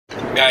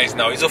Guys,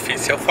 now it's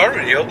official, for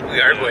real, we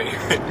are going.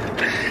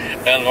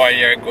 And while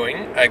we are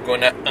going, I'm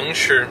gonna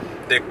answer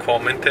the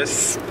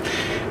comments,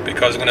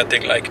 because it's gonna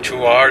take like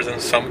 2 hours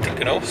and something,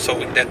 you know. So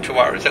in that 2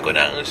 hours I'm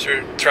gonna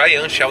try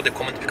answer all the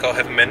comments, because I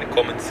have many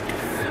comments.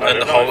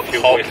 And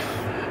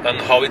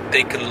how it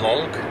take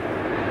long.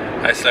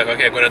 I was like,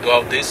 okay, I'm gonna do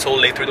all this so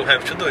later we don't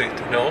have to do it,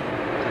 you know.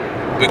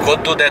 We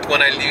could do that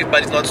when I leave,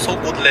 but it's not so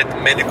good let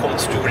many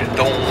comments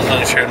don't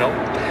answer, you know.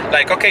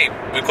 Like, okay,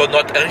 we could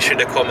not answer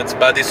the comments,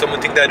 but it's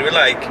something that we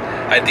like.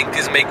 I think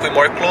this make we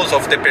more close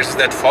of the persons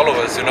that follow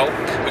us, you know.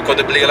 We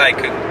could be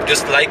like,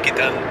 just like it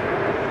and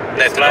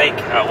it's like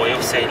a way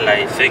of saying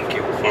like thank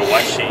you for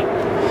watching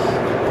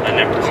and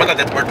everything. Oh my god,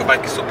 that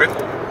motorbike is super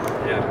cool.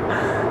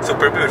 Yeah.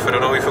 Super beautiful. I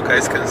don't know if you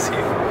guys can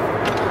see,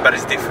 but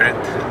it's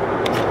different.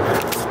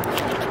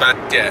 But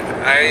yeah,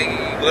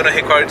 I'm gonna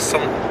record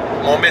some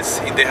moments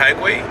in the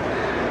highway.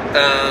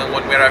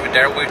 When we arrive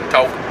there, we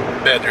talk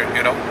better,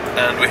 you know,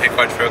 and we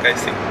record for you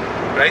guys see,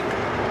 right?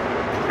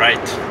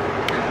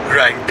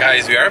 Right,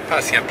 guys, we are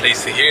passing a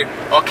place here.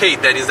 Okay,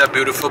 that is a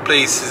beautiful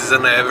place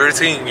and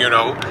everything, you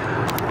know,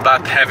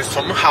 but have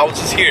some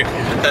houses here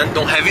and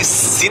don't have a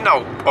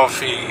signal of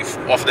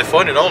the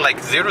phone, you know, like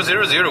 000.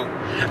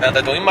 And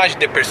I don't imagine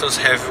the persons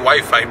have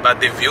Wi-Fi,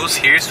 but the views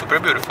here is super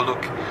beautiful.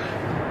 Look,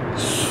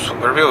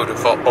 super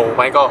beautiful. Oh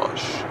my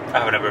gosh,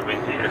 I've never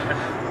been here.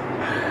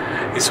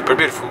 It's super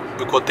beautiful.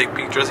 We could take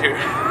pictures here.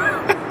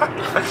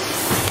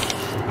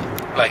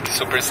 Like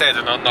super sad,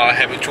 you know, not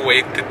having to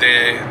wait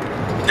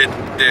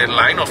the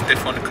line of the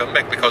phone come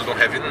back, because we don't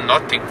have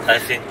nothing. I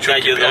think to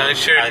that you don't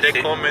answer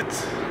the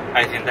comments.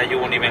 I think that you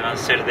won't even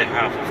answer the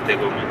half of the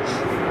comments,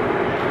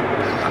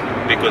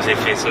 because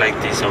if it's like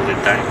this all the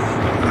time.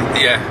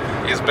 Yeah,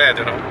 it's bad,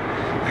 you know,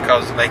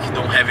 because like you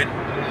don't have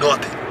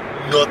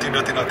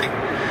nothing.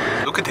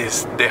 Look at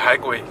this, the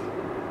highway,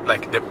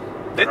 like the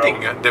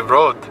thing, the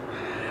road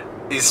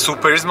is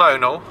super small, you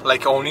know,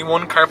 like only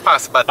one car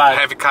pass, but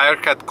have car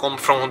can come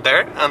from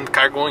there and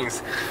car going.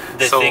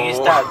 The thing is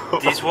that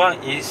this one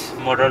is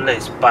more or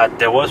less, but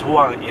there was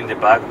one in the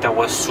back that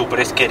was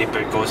super scary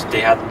because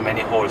they had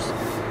many holes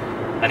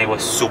and it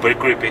was super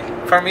creepy.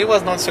 For me it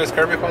was not so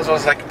scary because it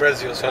was like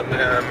Brazil, so I'm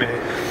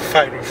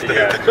fine with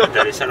that. Yeah,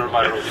 there is a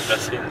normal road in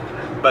Brazil.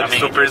 But it's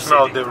super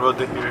small, the road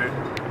here.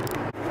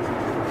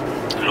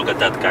 Look at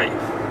that guy.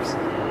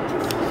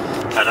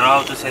 I don't know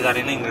how to say that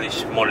in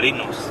English.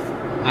 Molinos.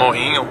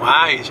 Morrinho,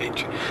 ai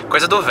gente,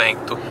 coisa do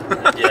vento.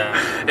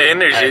 Yeah.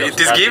 Energy, it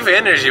is give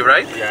energy,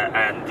 right? Yeah,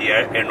 and they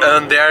are enormous.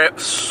 And they are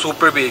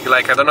super big,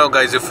 like I don't know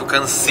guys if you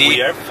can see.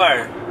 We are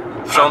far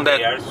from that,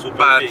 they are super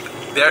but big.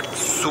 they are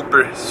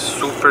super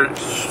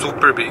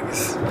big.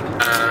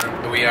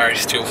 And we are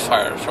still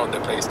far from the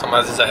place.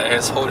 Thomas is an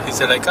asshole, he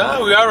said like,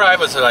 oh, we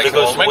arrived. I was like,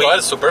 because oh my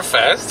god, super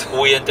fast.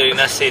 We enter in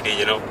a city,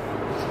 you know.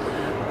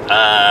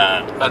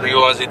 And we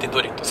was eating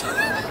Doritos.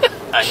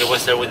 And he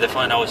was there with the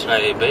phone. I was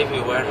like,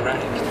 baby, we're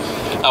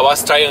right. I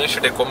was trying to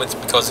answer the comments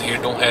because here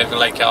don't have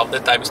like all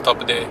the time stop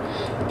the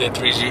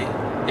 3G,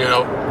 you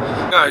know.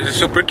 Yeah, it's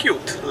super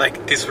cute,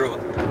 like this road.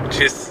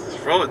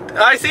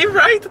 I say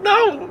right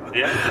now.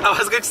 Yeah. I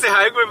was going to say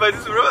highway, but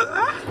this road.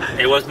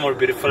 It was more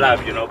beautiful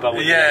up, you know, but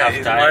we didn't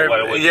have time.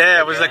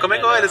 I was like, oh my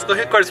god, let's go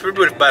record, super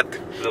beautiful, but.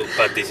 Look,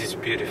 but this is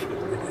beautiful.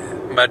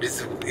 But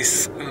it's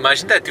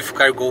imagine that if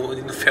car go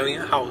in the family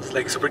house,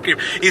 like super creepy.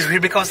 It's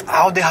weird because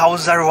all the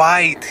houses are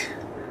white.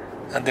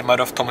 And the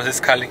mother of Thomas is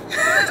calling.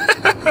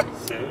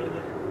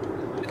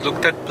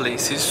 Look, that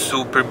place is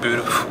super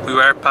beautiful. We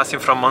were passing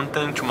from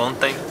mountain to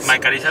mountain. My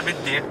car is a bit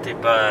dirty,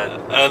 but...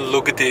 And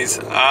look at this.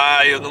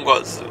 Eu não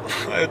gosto.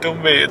 Eu tenho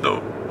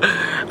medo.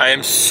 I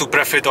am super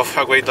afraid of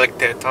a way like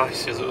that. Ai,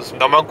 Jesus. Me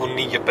dá uma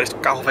agonia. Parece que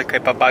o carro vai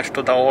cair pra baixo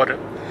toda hora.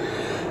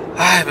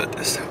 Ai, meu Deus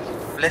do céu.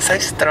 Essa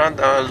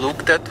estrada,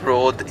 look that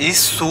road is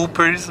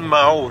super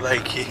small,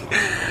 like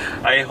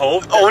I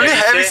hope only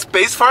have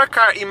space for a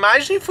car.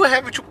 Imagine if we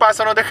have to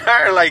pass another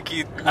car, like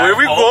where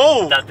we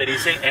go? That there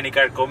isn't any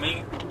car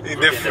coming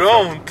in the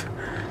front.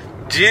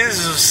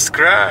 Jesus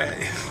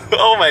Christ!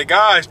 Oh my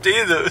gosh,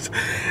 Jesus!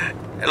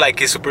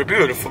 Like it's super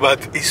beautiful,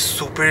 but it's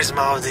super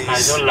small. This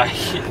I don't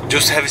like it.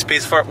 Just have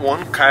space for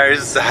one car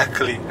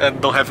exactly,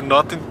 and don't have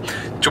nothing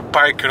to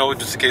park, you know,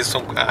 just in case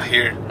some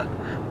here,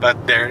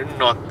 but they're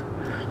not.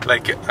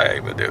 Like,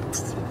 ai meu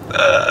Deus,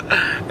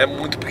 é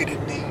muito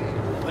pequenininho.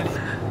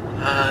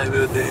 Ai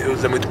meu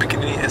Deus, é muito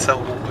pequenininha essa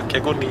rua, que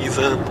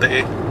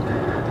agonizante.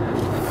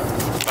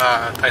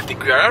 But I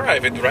think we are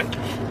arrived, right?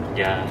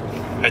 Yeah,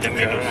 I think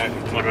we are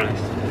arrived. More or less.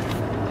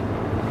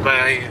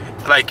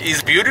 But like,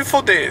 it's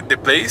beautiful the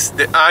place.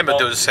 Ai meu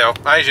Deus do céu,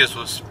 ai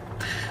Jesus.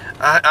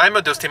 Ai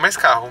meu Deus, tem mais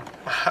carro.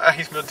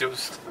 Ai meu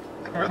Deus.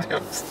 Meu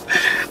Deus.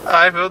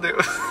 Ai, meu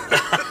Deus.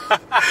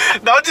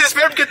 Dá um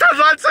desespero porque tá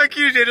zoado isso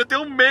aqui, gente. Eu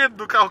tenho medo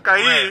do carro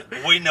cair.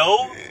 We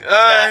know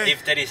that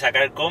if there is a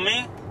car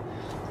coming,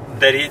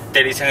 there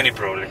isn't any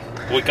problem.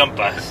 We can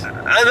pass.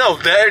 No,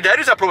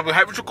 there is a problem. We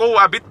have to go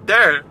a bit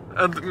there.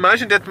 And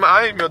imagine that.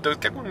 Ai, meu Deus,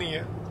 que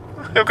agonia.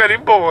 Eu quero ir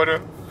embora.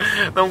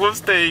 Não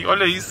gostei.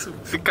 Olha isso.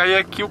 Se cair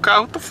aqui o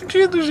carro, tô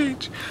fudido,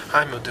 gente.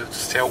 Ai, meu Deus do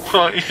céu.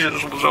 Ai,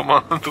 Jesus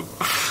amado.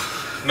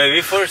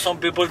 Maybe for some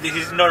people this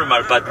is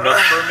normal, but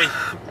not for me.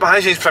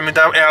 Ai, gente, pra mim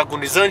é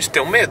agonizante,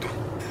 tenho medo.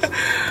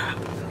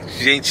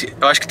 Gente,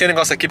 eu acho que tem um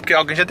negócio aqui porque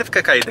alguém já deve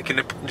ter caído aqui,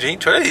 né?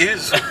 Gente, olha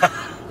isso.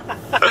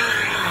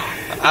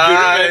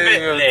 Ai,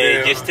 meu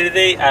Deus.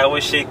 Yesterday I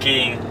was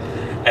checking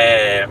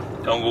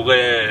on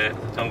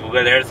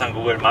Google Earth and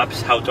Google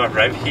Maps how to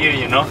arrive here,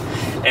 you know,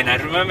 and I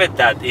remember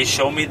that it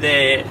showed me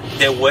the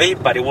way,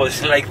 but it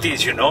was like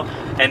this, you know,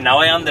 and now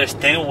I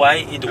understand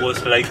why it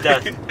was like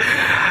that.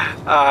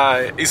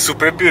 It's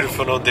super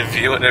beautiful, no? The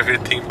view and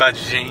everything, but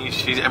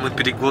gente, é muito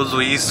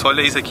perigoso isso.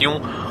 Olha isso aqui,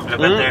 um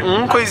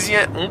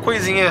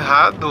coisinha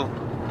errado.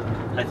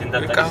 I think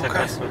that is a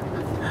castle.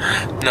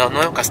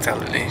 Não é um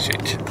castelo ali,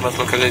 gente. Mas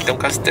no caso ele tem um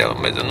castelo,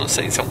 mas eu não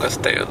sei se é um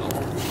castelo.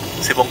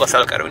 Se for um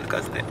castelo, eu quero ir no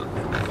castelo.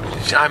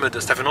 Ai meu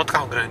Deus, tá vendo outro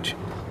carro grande.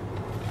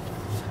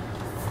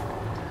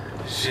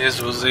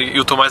 Jesus, e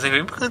o Tomás aí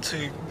vem pro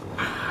cantinho.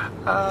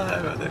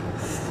 Ai meu Deus.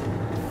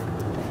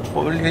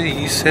 Olha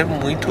isso, é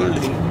muito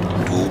lindo,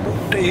 meu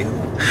Deus.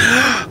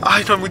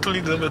 Ai, não é muito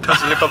lindo, meu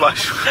Deus, olhei pra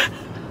baixo.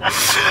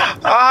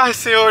 Ai,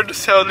 Senhor do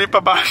céu, olhei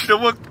pra baixo, deu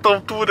uma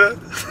tontura.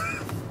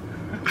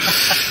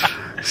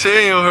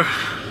 Senhor.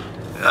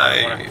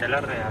 Ai.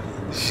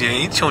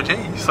 Gente, onde é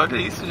isso? Olha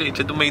isso,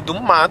 gente. É do meio do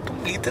mato,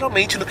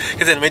 literalmente. Quer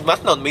dizer, no meio do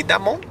mato não, no meio da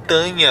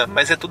montanha.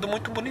 Mas é tudo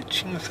muito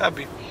bonitinho,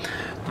 sabe?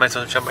 Mas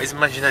eu jamais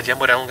imaginaria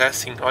morar num lugar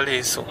assim. Olha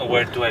isso.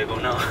 Where do I go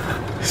now?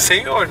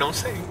 Senhor, não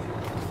sei.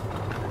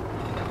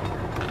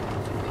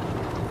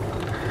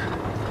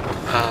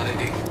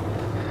 Ai.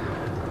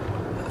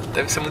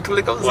 Deve ser muito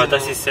legalzinho. What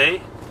does he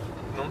say?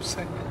 Não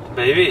sei.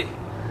 Baby.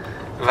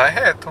 Vai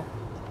reto.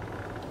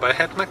 Vai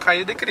reto na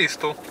calle de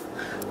Cristo.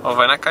 Ou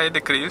vai na calle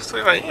de Cristo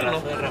e vai indo.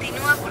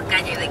 Continua por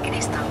calle de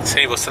Cristo.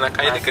 Sim, você na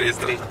calle de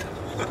Cristo.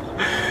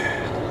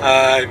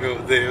 Ai, meu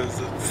Deus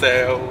do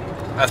céu.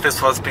 As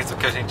pessoas pensam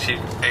que a gente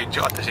é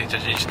idiota, gente. A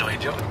gente não é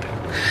idiota.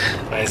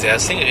 Mas é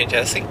assim, a gente é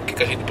assim. O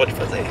que a gente pode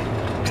fazer?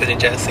 Se a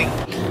gente é assim.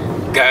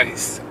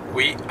 Guys,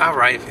 we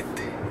arrived.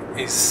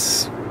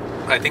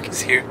 I think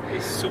it's here.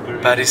 It's super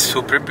But it's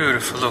super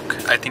beautiful. Look,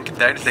 I think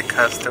that is the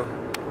castle.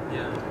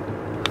 Yeah.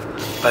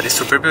 But it's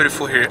super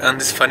beautiful here, and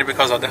it's funny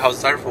because all the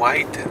houses are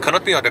white.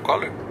 Cannot be other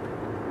color.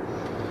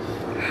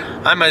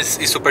 Mas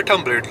it's super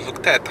Tumblr.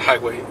 Look at that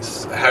highway,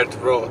 hard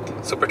road,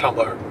 super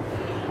Tumblr.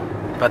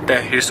 But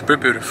here's super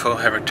beautiful.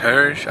 Have a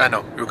church. I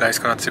know you guys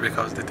cannot see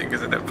because the thing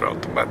is in the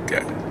front, but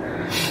yeah,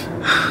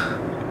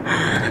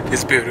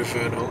 it's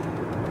beautiful, you know.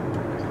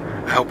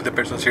 I hope the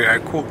persons here are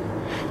cool.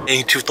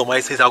 Gente, o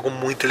Tomás fez algo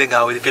muito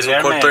legal. Ele fez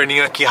um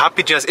contorninho aqui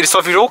rapidinho. Ele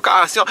só virou o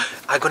carro assim, ó.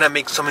 I'm gonna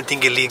make something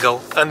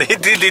illegal. And he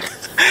did it.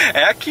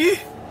 É aqui.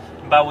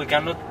 But we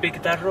cannot pick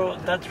that road.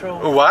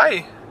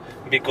 Why?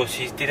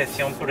 Because it's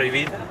direção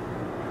proibida.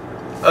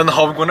 And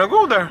how we gonna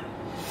go there?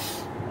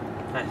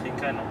 I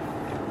think I know.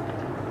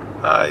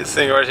 Ai,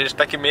 senhor, a gente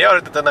tá aqui meia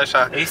hora tentando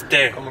achar. It's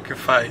there. Como que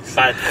faz?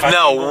 But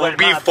no,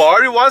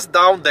 before it was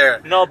down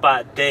there. No,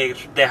 but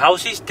the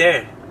house is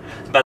there.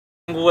 But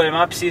Google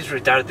Maps is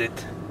retarded.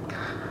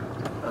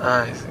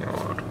 Ai,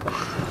 senhor.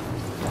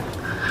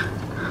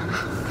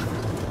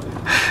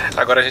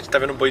 Agora a gente tá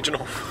vendo boi de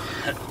novo.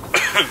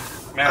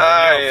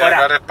 Ai,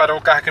 agora parou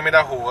um carro aqui no meio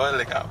da rua.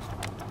 Legal.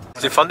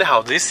 We found the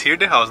house. This here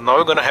the house. Now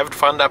we're gonna have to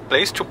find a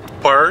place to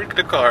park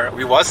the car.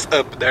 We was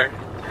up there.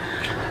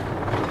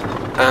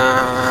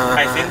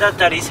 I think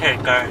that is her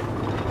car.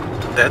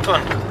 That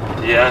one?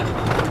 Yeah.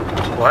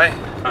 Why?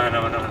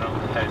 No.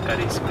 Her car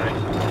is great.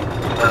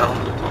 Não.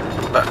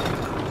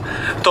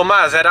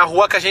 Tomás, era a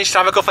rua que a gente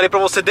tava que eu falei pra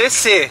você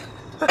descer.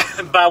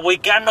 But we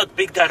cannot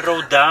pick that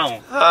road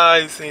down.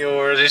 Ai,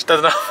 senhor, a gente tá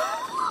na...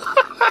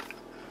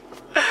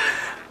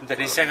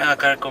 There is a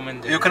car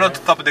coming there. You cannot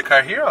top the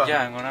car here, ó?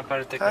 Yeah, I'm gonna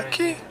park the car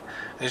aqui.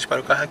 A gente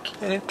para o carro aqui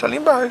e a gente tá ali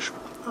embaixo.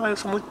 Ai, eu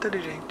sou muito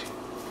inteligente.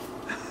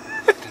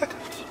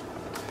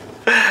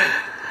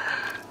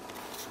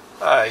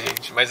 Ai,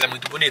 gente, mas é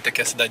muito bonita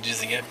aqui a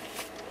cidadezinha.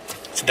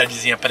 A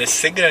cidadezinha parece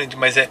ser grande,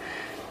 mas é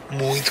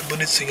muito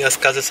bonitinha. As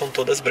casas são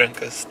todas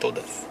brancas.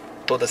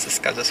 Todas as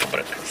casas são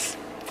brancas.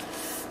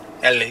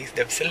 É lei,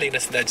 deve ser lei na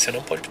cidade. Você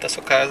não pode pintar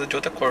sua casa de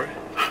outra cor.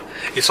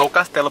 E só o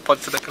castelo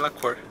pode ser daquela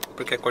cor,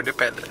 porque é cor de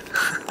pedra.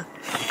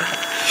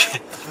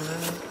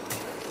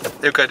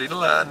 Eu quero ir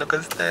lá no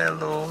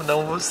castelo.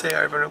 Não vou ser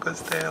árvore no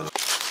castelo.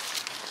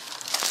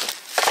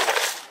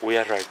 We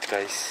arrived,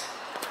 guys.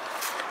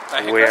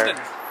 We are...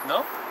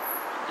 No?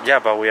 Yeah,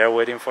 but we are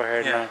waiting for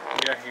her now.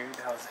 We are here in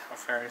the house of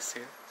Ferris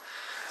here.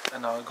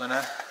 And now we're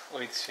gonna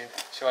wait.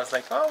 She was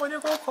like, oh, when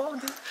you go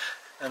home.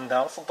 And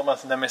now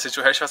Thomas sent a message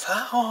to her. She was,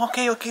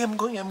 okay, I'm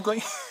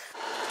going.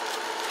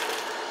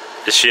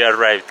 She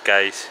arrived,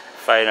 guys.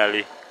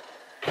 Finally.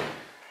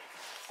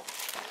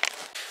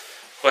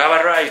 We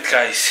have arrived,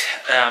 guys.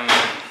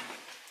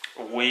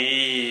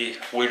 We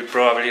will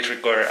probably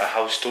record a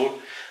house tour.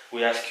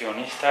 We asked you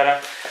on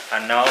Instagram,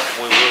 and now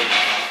we will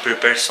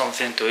prepare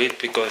something to eat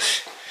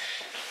because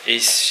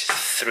it's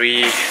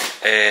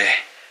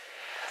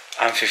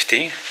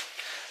 3:15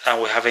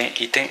 and we haven't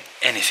eaten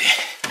anything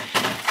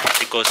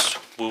because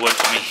we were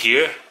coming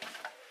here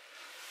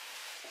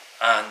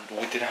and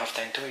we didn't have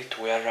time to eat.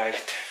 We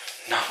arrived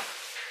now.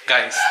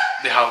 Guys,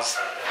 the house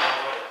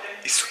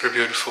is super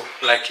beautiful.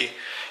 Like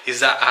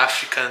it's an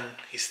African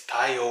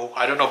style.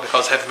 I don't know,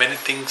 because I have many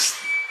things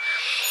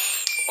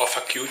of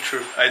a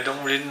culture. I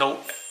don't really know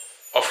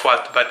of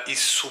what, but it's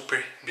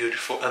super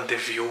beautiful, and the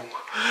view,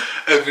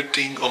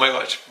 everything. Oh my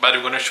gosh! But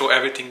we're gonna show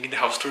everything in the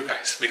house tour,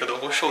 guys, because I'm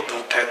gonna show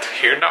that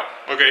here now.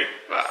 Okay?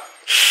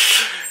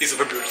 It's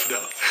super beautiful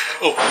though.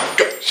 Oh my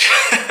gosh!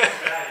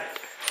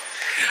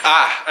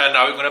 And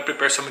now we're gonna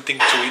prepare something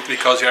to eat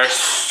because we are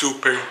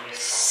super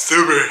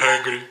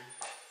hungry.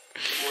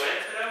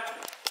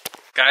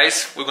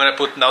 Guys, we're gonna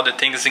put now the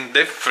things in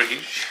the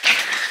fridge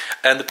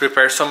and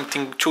prepare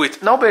something to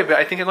eat. No, baby,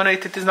 I think I'm gonna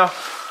eat this now.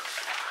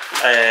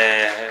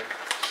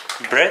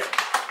 Bread?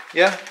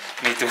 Yeah.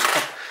 Me too.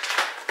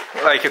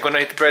 Like, you're gonna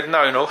eat bread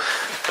now, you know?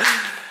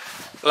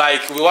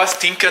 Like, we was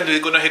thinking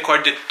we're gonna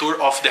record the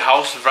tour of the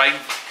house right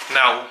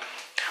now.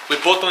 We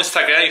put on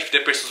Instagram if the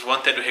persons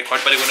wanted to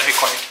record, but we're gonna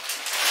record.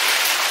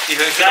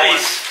 Even if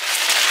Guys,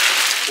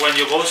 when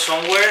you go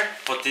somewhere,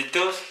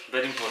 potatoes,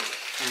 very important.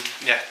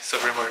 yeah,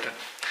 super important.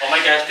 Oh my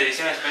gosh, there is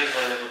a space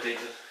for the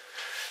potatoes.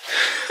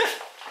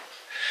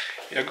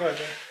 You're going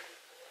to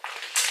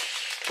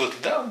put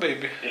it down,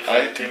 baby. If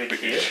I leave it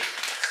here?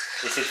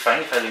 Is it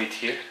fine if I leave it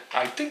here?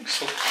 I think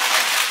so.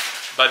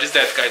 But it's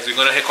that, guys. We're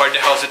gonna record the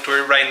house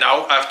tour right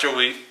now after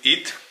we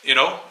eat, you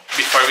know,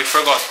 before we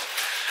forgot.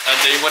 And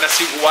then you're gonna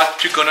see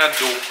what we're gonna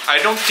do. I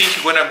don't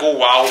think we're gonna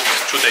go out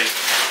today,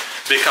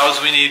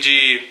 because we need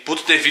to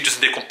put the videos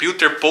in the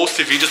computer, post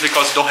the videos,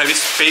 because we don't have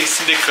space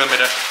in the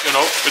camera, you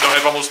know? We don't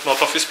have almost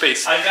lot of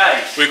space. And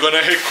guys, we're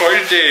gonna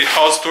record the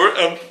house tour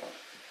and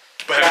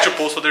we have to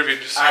post other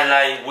videos. And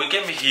like, we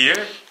came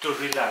here to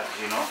relax,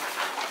 you know?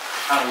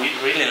 And we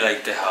really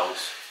like the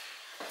house.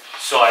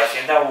 So I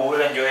think that we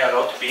will enjoy a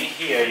lot being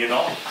here, you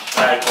know?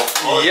 Like, of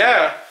course,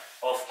 yeah.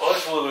 Of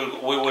course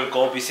we will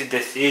go visit the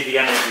city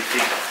and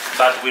everything.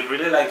 But we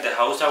really like the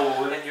house and we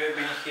will enjoy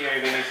being here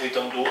even if we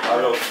don't do a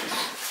lot of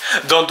this.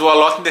 Don't do a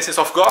lot in the sense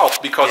of go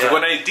out, because we're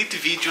gonna edit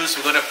videos,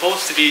 we're gonna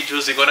post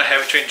videos, we're gonna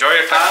have to enjoy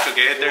our time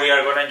together. We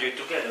are gonna enjoy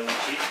together,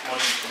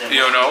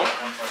 you know?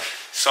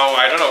 So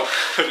I don't know,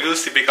 we'll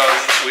see,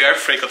 because we are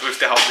freaked with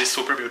the house. It's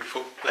super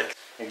beautiful. Like,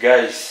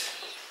 guys,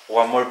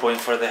 one more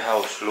point for the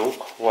house.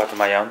 Look what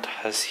my aunt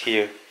has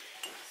here.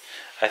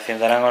 I think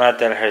that I'm gonna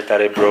tell her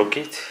that I broke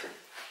it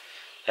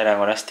and I'm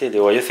gonna steal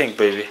it. What do you think,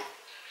 baby?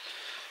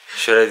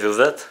 Should I do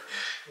that?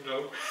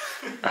 no.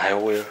 I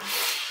will.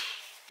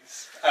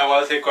 I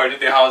was recording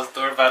the house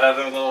tour, but I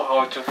don't know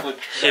how to put.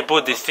 He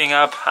put this thing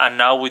up and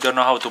now we don't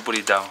know how to put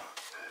it down.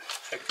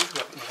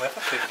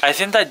 I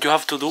think that you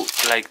have to do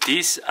like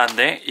this and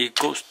then it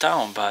goes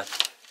down, but...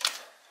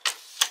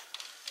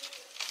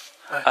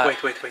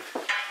 Wait.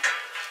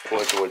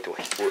 Wait,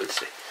 we'll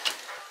see.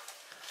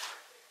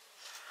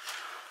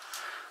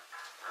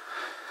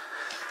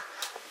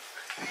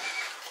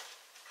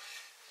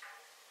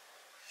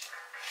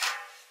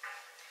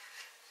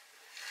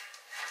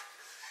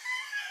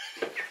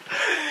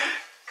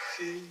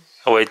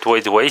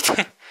 Wait.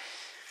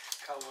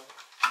 Calma.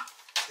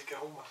 Tem que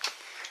arrumar.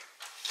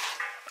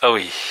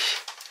 Oi.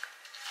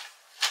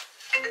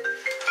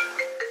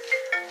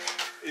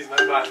 Isso não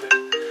é nada.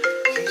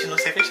 Gente, não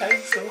sei fechar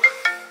isso.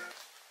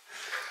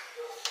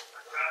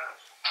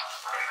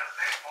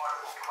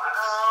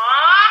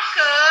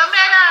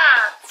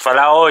 Câmera!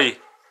 Fala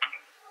oi.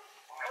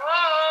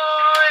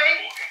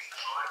 Oi!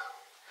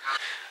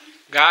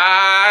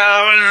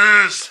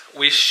 Guys,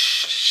 we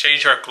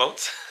change our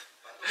clothes.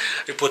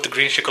 We put the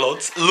green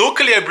clothes.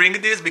 Luckily I bring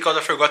this because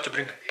I forgot to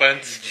bring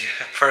pants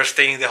for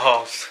staying in the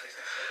house.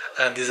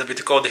 And it's a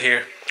bit cold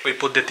here. We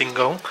put the thing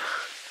on.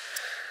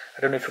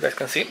 I don't know if you guys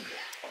can see.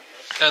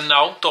 And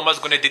now Thomas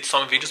gonna edit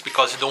some videos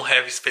because we don't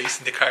have space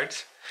in the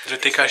cards. To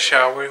take a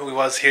shower, we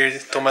was here,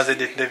 Thomas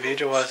edited the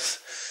video, was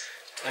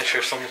I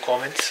share some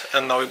comments,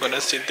 and now we're gonna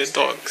see the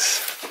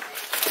dogs.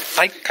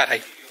 Ai,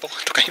 carai,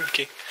 porra, tô caindo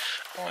aqui.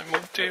 Ai,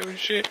 meu Deus,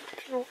 gente.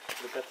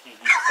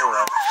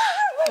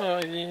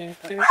 Ai,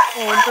 gente,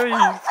 olha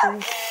isso.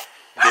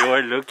 They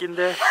were looking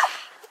there.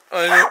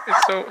 Olha,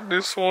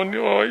 this one,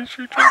 ai,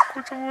 gente, é a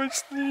coisa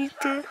mais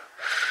linda.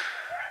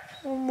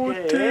 Oh, meu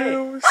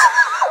Deus.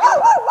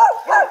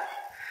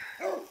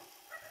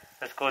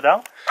 Let's go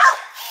down.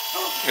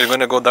 We're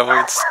gonna go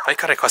downwards. Ai,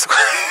 carai, quase.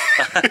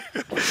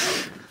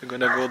 We're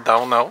gonna go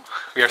down now.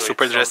 We are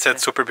super dressed,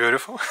 super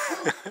beautiful.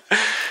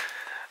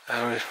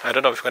 I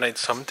don't know if we're gonna eat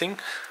something.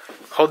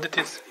 Hold it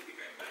is.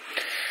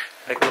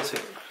 I can see.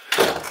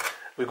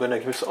 We're gonna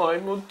give some... Ai,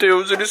 meu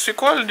Deus, eles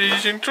ficam ali,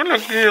 gente. Olha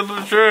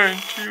aquilo,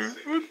 gente.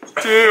 Meu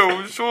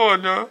Deus,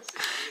 olha.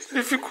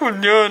 Ele fica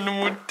olhando,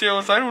 meu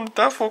Deus. Ai, não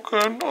tá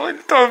focando. Ai,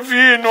 ele tá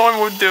vindo. Ai,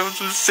 meu Deus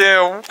do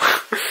céu.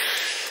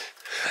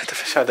 Ai, tá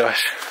fechado, eu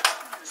acho.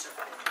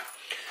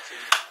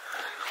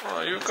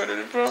 Ai, eu quero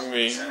ele pra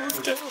mim,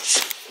 meu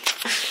Deus.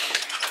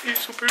 He's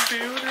super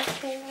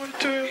beautiful, my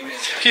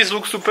Deus. He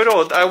looks super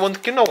old. I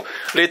want to know.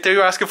 Later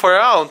you ask for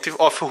an aunt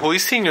of who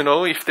is him, you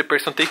know, if the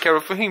person take care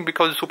of him,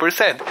 because it's super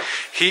sad.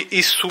 He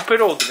is super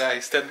old,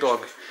 guys, that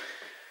dog.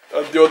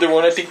 The other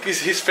one, I think,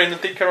 is his friend to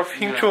take care of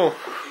him too.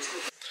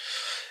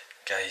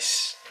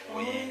 Guys,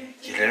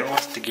 Guillermo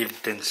wants to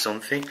give them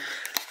something,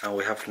 and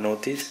we have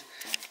noticed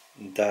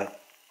that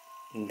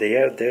they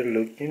are there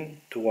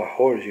looking to a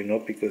horse, you know,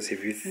 because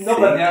if you No,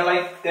 but they are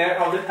like there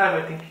all the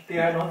time. I think they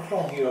are not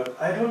from here.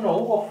 I don't know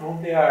what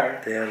from they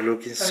are. they are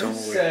looking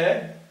somewhere.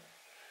 Sad.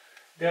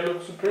 They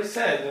look super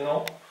sad, you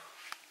know.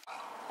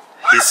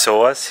 He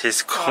saw us,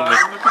 he's coming.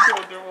 Look at the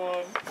other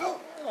one.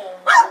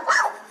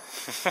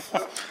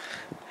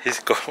 He's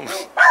coming.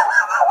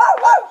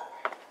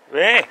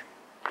 Ven.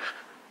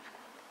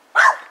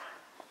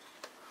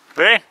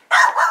 Ven.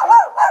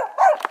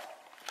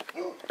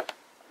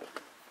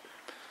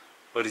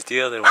 What is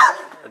the other one?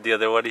 The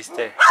other one is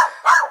there.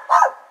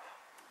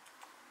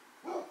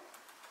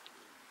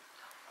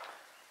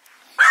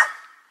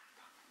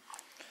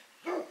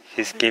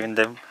 He's giving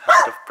them a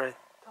bit of bread.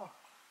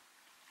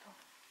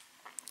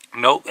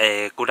 No,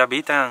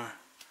 kurabitan.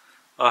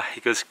 Oh,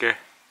 he got scared.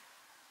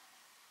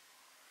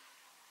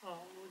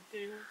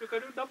 Eu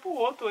quero dar pro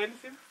outro, ele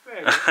sempre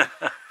pega.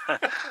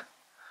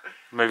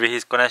 Maybe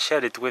he's gonna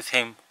share it with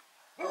him.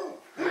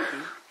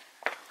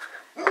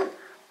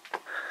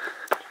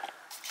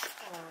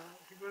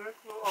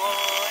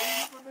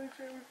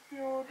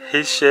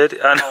 He shared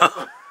it. I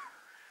know.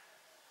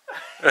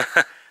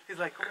 He's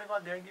like, oh my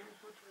god, they're giving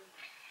food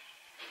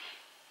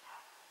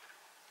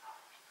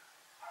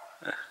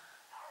to him.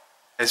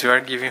 As we are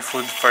giving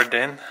food for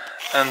them,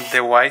 and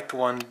the white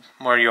one,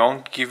 more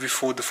young, give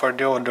food for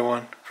the other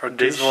one. For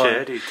this They one.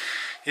 shared it.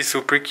 He's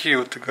super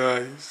cute,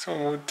 guys. Oh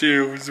meu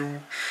Deus.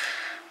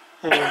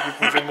 Oh, que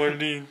coisa mais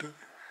linda.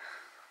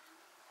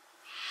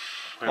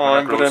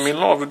 Ai, but I'm in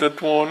love with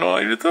that one.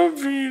 Ai, ele tá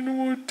vindo,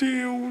 meu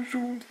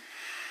Deus.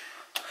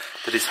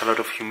 There is a lot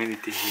of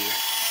humidity here.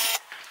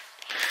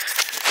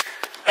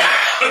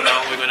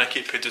 Now we're gonna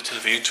keep it to the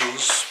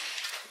videos.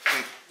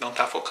 Não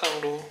tá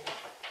focando.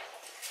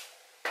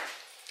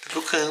 Tá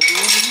focando.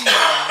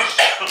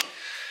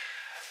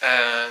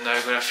 And now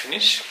we're gonna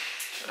finish.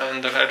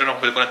 And I don't know,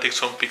 we're gonna take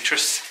some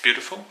pictures.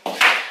 Beautiful. I'm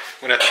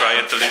gonna try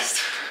at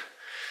least.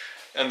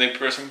 And then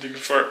prepare something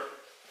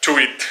to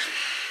eat.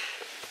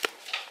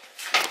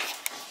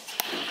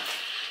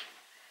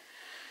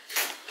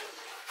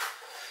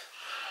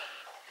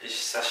 It's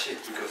such shit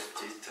because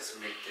this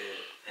doesn't make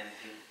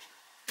anything.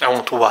 I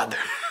want water.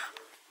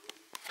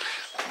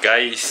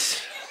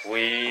 Guys,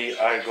 we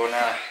are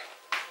gonna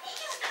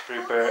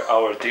prepare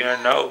our dinner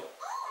now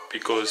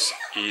because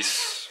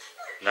it's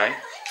 9.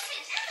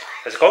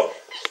 Let's go.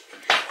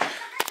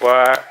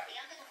 What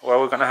are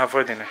we gonna have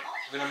for dinner?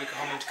 We're gonna make a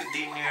romantic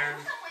dinner.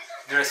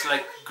 Dressed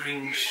like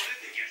Grinch.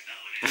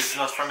 This is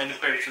not from any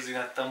purchase in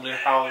a Tumblr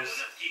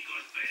house.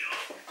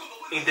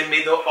 In the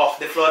middle of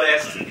the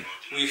forest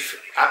with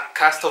a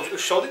castle view.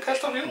 Show the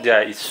castle view. Yeah,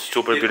 it's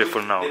super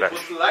beautiful now, guys.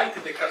 Put light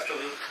in the castle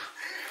view.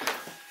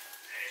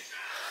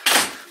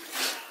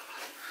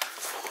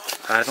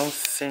 I don't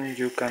think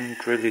you can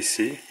really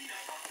see,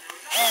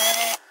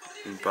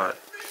 but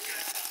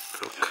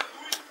look.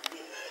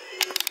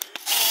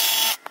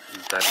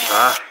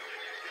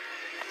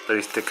 There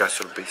is the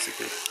castle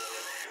basically,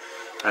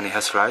 and it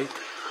has light.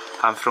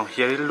 And from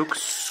here it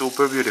looks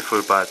super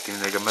beautiful, but in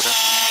the camera,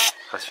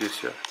 as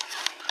usual.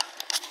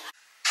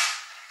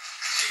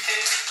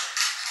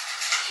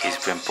 He's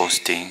been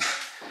posting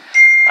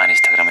an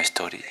Instagram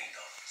story.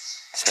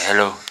 Say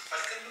hello.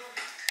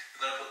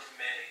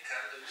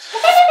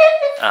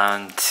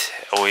 And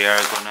we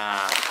are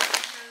gonna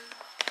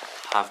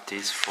have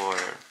this for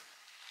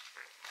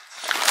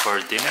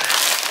dinner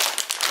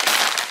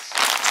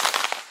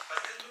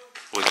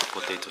with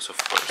potatoes, of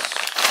course.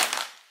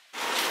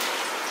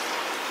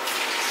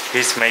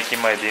 He's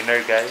making my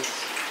dinner, guys.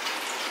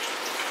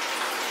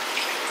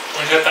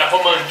 Um jantar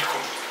romântico.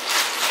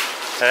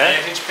 Aí a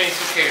Eh? gente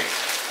pensa o quê?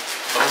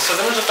 Vamos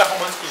fazer um jantar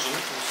romântico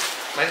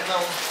juntos. Mas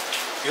não.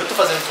 Eu tô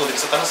fazendo tudo,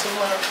 você tá no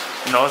celular.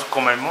 Nós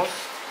comemos,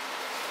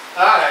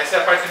 Ah, essa é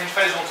a parte que a gente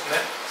faz juntos,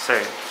 né?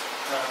 sim,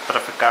 para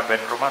ficar bem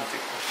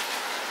romântico.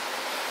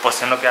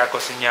 Você não quer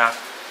cozinhar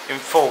em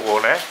fogo,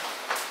 né?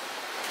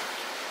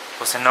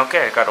 Você não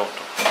quer,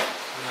 garoto?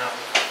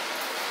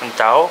 Não.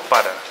 Então,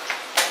 para.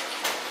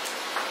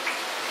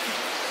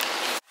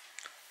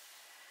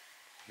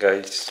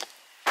 Guys,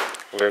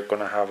 we're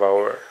gonna have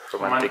our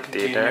romantic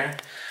dinner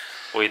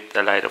with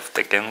the light of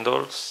the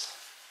candles.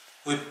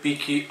 We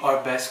pick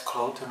our best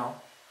clothes, you know?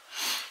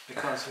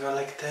 Because we are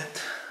like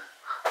that.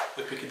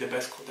 We pick the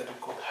best clothes that we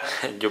could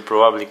have. You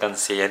probably can't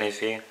see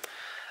anything,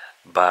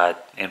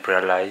 but in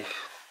real life,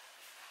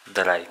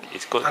 the light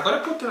is good. Agora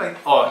que eu tô aí.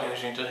 Olha,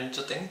 gente, a gente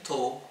já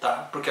tentou,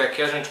 tá? Porque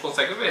aqui a gente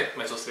consegue ver,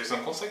 mas vocês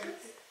não conseguem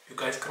ver. You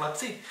guys cannot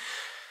see.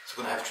 So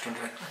we're gonna have to turn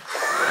it like.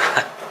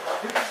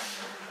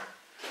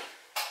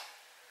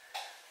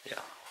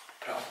 Yeah,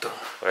 Pronto.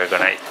 we're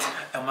gonna eat.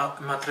 É uma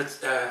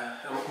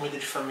comida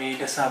de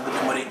família, sabe? Eu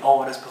demorei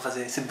horas pra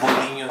fazer esse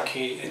bolinho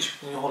aqui. É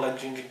tipo um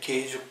enroladinho de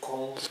queijo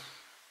com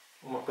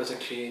uma coisa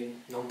que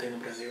não tem no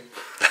Brasil.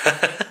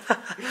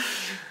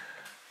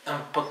 And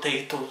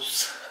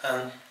potatoes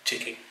and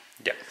chicken.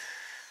 Yeah.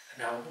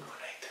 Now we're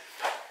gonna eat.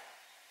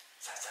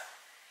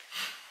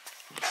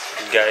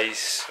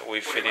 Guys, we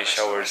finished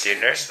our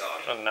dinner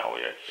and now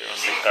we are here on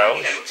the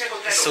couch.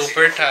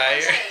 Super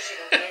tired.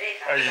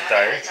 Are you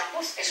tired?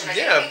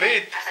 Yeah, a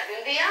bit.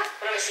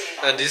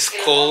 And it's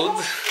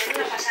cold.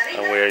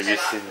 And we are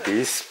using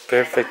this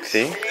perfect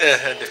thing.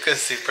 You can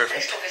see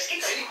perfect.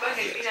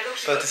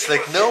 But it's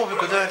like, no, we're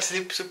gonna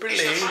sleep super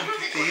late.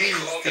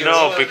 Please.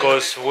 No,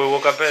 because we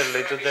woke up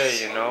early today,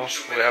 you know.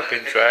 We have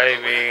been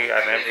driving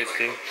and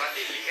everything.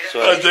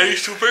 So And then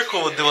it's super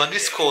cold. The one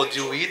is cold.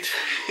 You eat.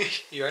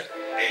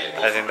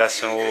 I think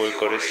that's when we will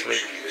go to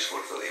sleep.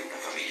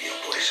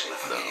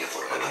 No,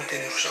 I don't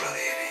think so.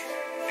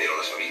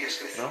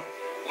 No?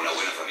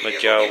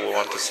 But yeah, we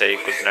want to say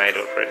good night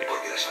already.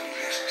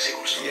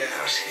 Yeah,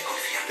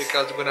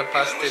 because we're gonna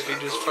pass the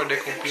videos for the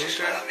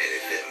computer,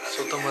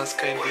 so Thomas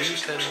can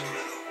edit and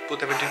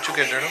put everything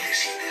together, no?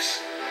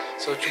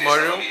 So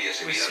tomorrow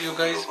we see you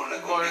guys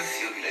more.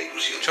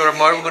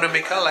 Tomorrow we're gonna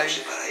make a live.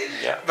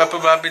 Yeah. But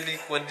probably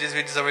when this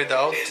video is already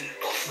out,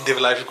 the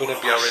live is gonna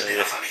be already.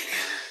 Yeah.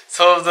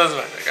 So that's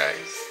matter,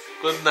 guys.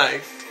 Good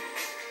night.